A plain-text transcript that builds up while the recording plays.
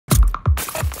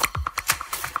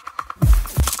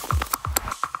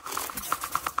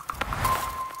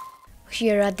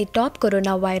Here are the top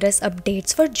coronavirus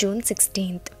updates for June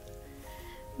 16th.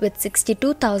 With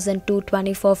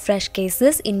 62,224 fresh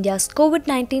cases, India's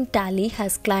Covid-19 tally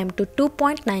has climbed to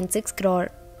 2.96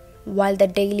 crore, while the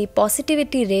daily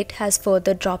positivity rate has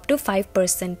further dropped to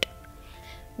 5%.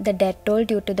 The death toll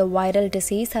due to the viral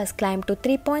disease has climbed to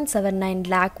 3.79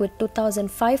 lakh, with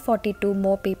 2,542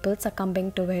 more people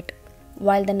succumbing to it,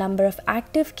 while the number of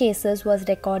active cases was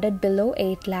recorded below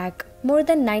 8 lakh. More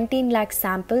than 19 lakh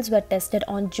samples were tested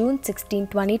on June 16,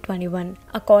 2021,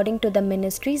 according to the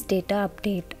ministry's data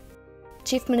update.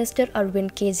 Chief Minister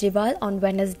Arvind Kejriwal on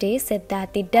Wednesday said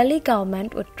that the Delhi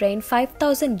government would train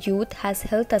 5,000 youth as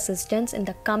health assistants in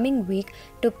the coming week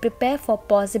to prepare for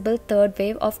possible third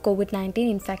wave of Covid-19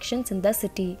 infections in the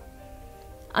city.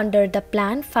 Under the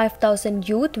plan, 5,000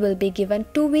 youth will be given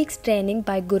 2 weeks training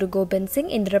by Guru Gobind Singh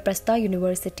Indraprastha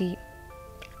University.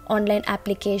 Online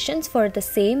applications for the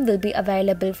same will be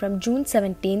available from June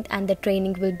 17th and the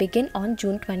training will begin on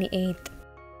June 28th.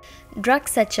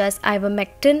 Drugs such as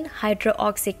ivermectin,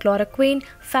 hydroxychloroquine,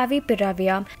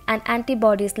 favipiravir, and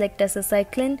antibodies like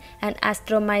doxycycline and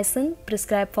azithromycin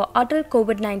prescribed for adult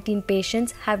Covid-19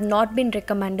 patients have not been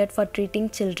recommended for treating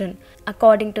children,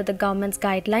 according to the government's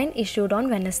guideline issued on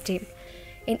Wednesday.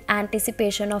 In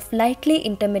anticipation of likely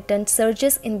intermittent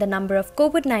surges in the number of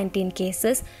Covid-19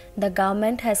 cases, the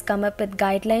government has come up with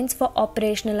guidelines for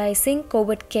operationalizing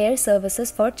COVID care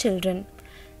services for children.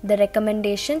 The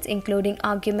recommendations including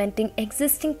augmenting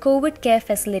existing COVID care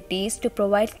facilities to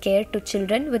provide care to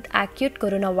children with acute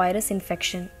coronavirus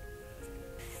infection.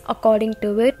 According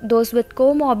to it, those with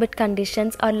comorbid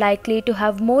conditions are likely to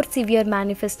have more severe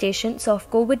manifestations of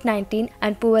COVID-19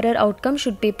 and poorer outcomes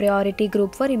should be priority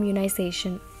group for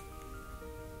immunization.